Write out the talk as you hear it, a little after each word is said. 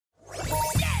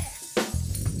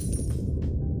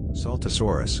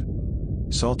Saltasaurus.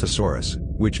 Saltasaurus,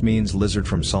 which means lizard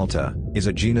from Salta, is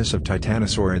a genus of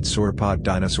titanosaurid sauropod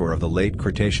dinosaur of the late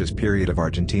Cretaceous period of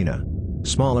Argentina.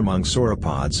 Small among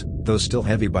sauropods, though still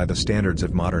heavy by the standards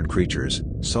of modern creatures,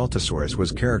 Saltasaurus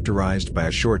was characterized by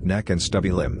a short neck and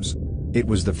stubby limbs. It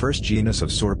was the first genus of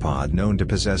sauropod known to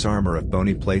possess armor of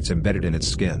bony plates embedded in its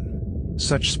skin.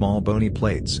 Such small bony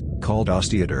plates, called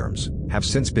osteoderms, have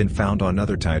since been found on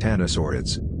other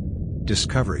titanosaurids.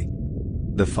 Discovery.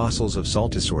 The fossils of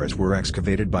Saltasaurus were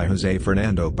excavated by José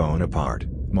Fernando Bonaparte,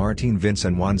 Martín Vince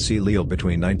and Juan C. Leal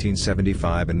between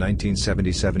 1975 and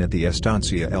 1977 at the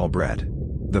Estancia El Bret.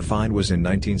 The find was in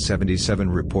 1977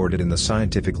 reported in the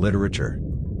scientific literature.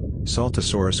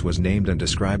 Saltasaurus was named and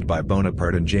described by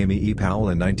Bonaparte and Jamie E. Powell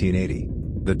in 1980.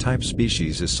 The type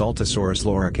species is Saltasaurus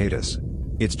loricatus.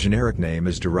 Its generic name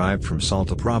is derived from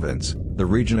Salta province, the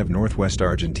region of northwest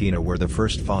Argentina where the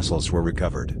first fossils were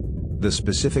recovered. The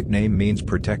specific name means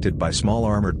protected by small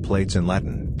armored plates in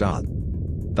Latin.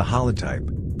 The holotype,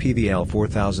 PVL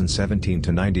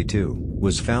 4017-92,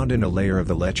 was found in a layer of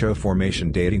the Lecho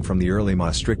Formation dating from the early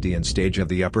Maastrichtian stage of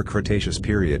the Upper Cretaceous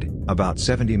period, about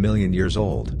 70 million years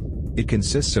old. It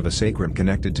consists of a sacrum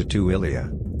connected to two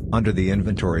ilia. Under the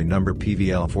inventory number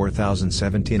PVL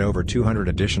 4017 over 200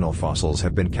 additional fossils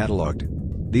have been catalogued.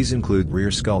 These include rear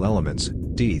skull elements,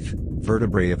 teeth,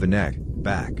 vertebrae of the neck,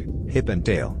 back, hip and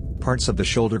tail, parts of the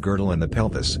shoulder girdle and the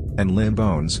pelvis, and limb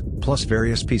bones, plus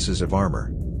various pieces of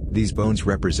armor. These bones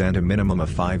represent a minimum of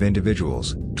 5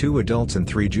 individuals, 2 adults and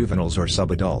 3 juveniles or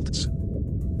subadults.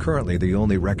 Currently the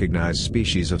only recognized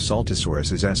species of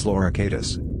Saltasaurus is S.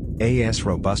 loricatus. A.S.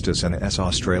 robustus and S.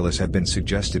 australis have been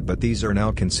suggested, but these are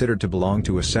now considered to belong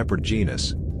to a separate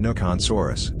genus,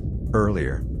 Noconsaurus.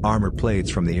 Earlier, armor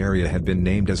plates from the area had been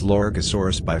named as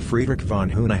Loricosaurus by Friedrich von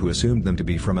Huene, who assumed them to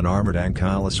be from an armored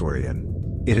ankylosaurian.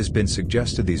 It has been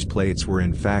suggested these plates were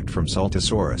in fact from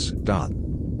Saltasaurus.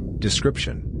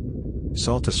 Description.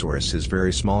 Saltasaurus is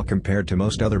very small compared to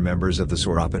most other members of the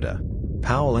Sauropoda.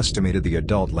 Powell estimated the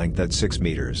adult length at 6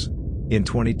 meters. In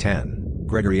 2010,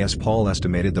 Gregory S. Paul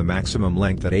estimated the maximum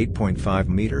length at 8.5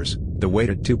 meters, the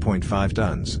weight at 2.5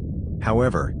 tons.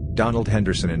 However, Donald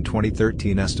Henderson in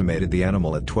 2013 estimated the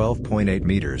animal at 12.8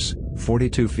 meters,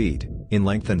 42 feet, in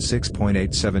length and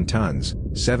 6.87 tons,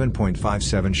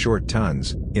 7.57 short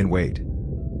tons, in weight.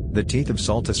 The teeth of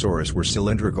Saltasaurus were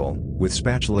cylindrical, with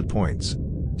spatulate points.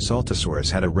 Saltasaurus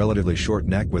had a relatively short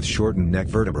neck with shortened neck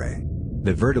vertebrae.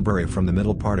 The vertebrae from the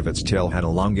middle part of its tail had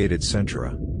elongated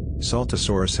centra.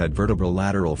 Saltasaurus had vertebral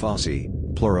lateral fossae,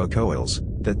 pleurocoels,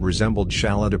 that resembled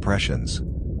shallow depressions.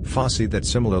 Fossae that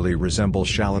similarly resemble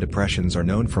shallow depressions are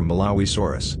known from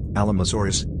Malawisaurus,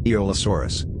 Alamosaurus,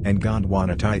 Aeolosaurus, and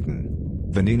Gondwana titan.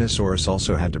 Venenosaurus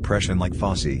also had depression-like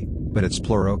fossae, but its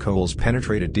pleurocoels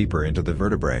penetrated deeper into the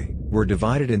vertebrae, were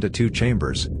divided into 2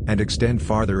 chambers, and extend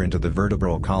farther into the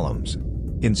vertebral columns.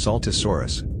 In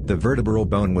Saltasaurus, the vertebral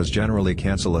bone was generally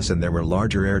cancellous and there were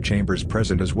larger air chambers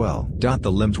present as well.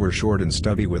 The limbs were short and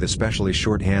stubby with especially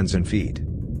short hands and feet.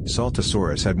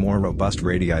 Saltasaurus had more robust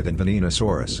radii than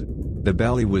Venenosaurus. The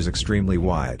belly was extremely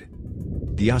wide.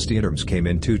 The osteoderms came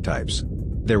in 2 types.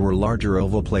 There were larger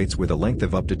oval plates with a length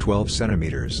of up to 12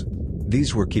 centimeters.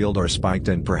 These were keeled or spiked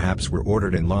and perhaps were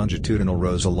ordered in longitudinal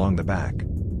rows along the back.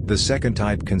 The second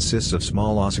type consists of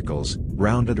small ossicles,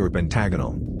 rounded or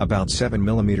pentagonal, about 7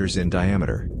 mm in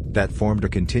diameter, that formed a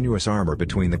continuous armor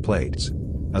between the plates.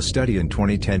 A study in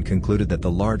 2010 concluded that the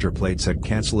larger plates had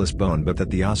cancellous bone but that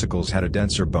the ossicles had a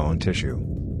denser bone tissue.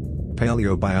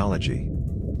 Paleobiology.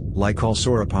 Like all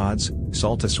sauropods,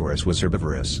 Saltasaurus was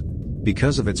herbivorous.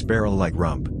 Because of its barrel-like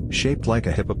rump, shaped like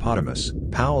a hippopotamus,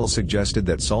 Powell suggested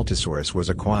that Saltasaurus was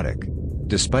aquatic.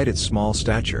 Despite its small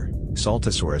stature,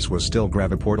 Saltasaurus was still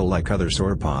graviportal like other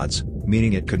sauropods,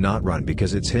 meaning it could not run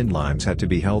because its hind limbs had to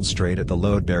be held straight at the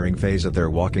load-bearing phase of their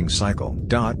walking cycle.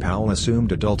 Powell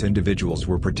assumed adult individuals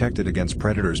were protected against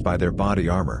predators by their body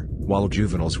armor, while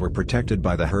juveniles were protected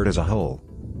by the herd as a whole.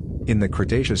 In the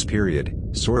Cretaceous period,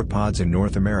 sauropods in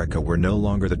North America were no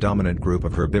longer the dominant group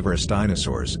of herbivorous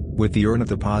dinosaurs, with the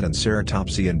ornithopod and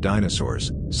ceratopsian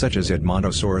dinosaurs, such as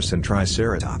Edmontosaurus and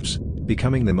Triceratops,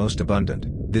 becoming the most abundant,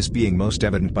 this being most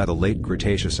evident by the late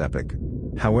Cretaceous epoch.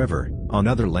 However, on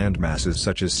other landmasses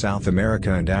such as South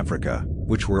America and Africa,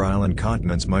 which were island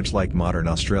continents much like modern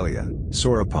Australia,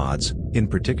 sauropods, in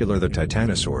particular the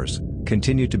titanosaurs,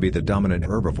 continued to be the dominant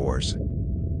herbivores.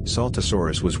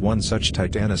 Saltasaurus was one such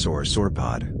titanosaur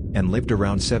sauropod, and lived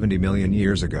around 70 million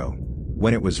years ago.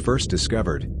 When it was first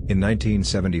discovered, in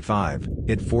 1975,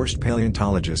 it forced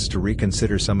paleontologists to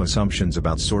reconsider some assumptions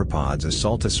about sauropods, as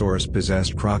Saltasaurus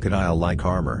possessed crocodile-like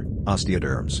armor,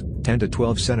 osteoderms, 10 to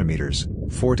 12 centimeters,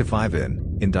 4 to 5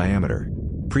 in diameter.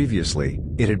 Previously,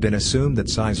 it had been assumed that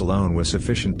size alone was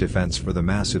sufficient defense for the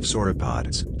massive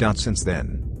sauropods. Since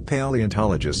then,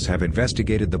 paleontologists have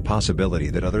investigated the possibility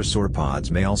that other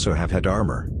sauropods may also have had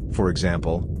armor, for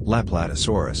example,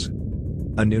 Laplatosaurus.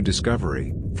 A new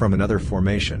discovery, from another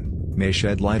formation, may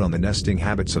shed light on the nesting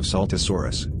habits of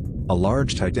Saltasaurus. A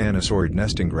large titanosaurid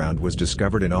nesting ground was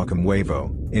discovered in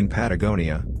Ocumhuevo, in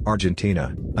Patagonia,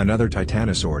 Argentina. Another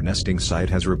titanosaur nesting site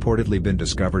has reportedly been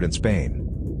discovered in Spain.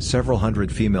 Several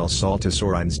hundred female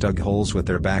Saltasaurines dug holes with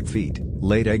their back feet,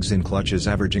 laid eggs in clutches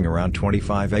averaging around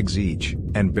 25 eggs each,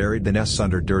 and buried the nests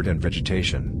under dirt and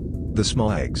vegetation. The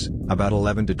small eggs, about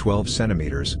 11 to 12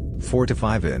 centimeters, 4 to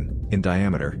 5 in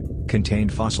diameter,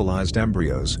 contained fossilized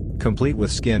embryos, complete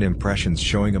with skin impressions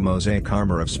showing a mosaic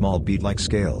armor of small bead-like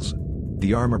scales.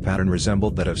 The armor pattern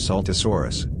resembled that of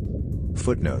Saltasaurus.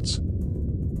 Footnotes.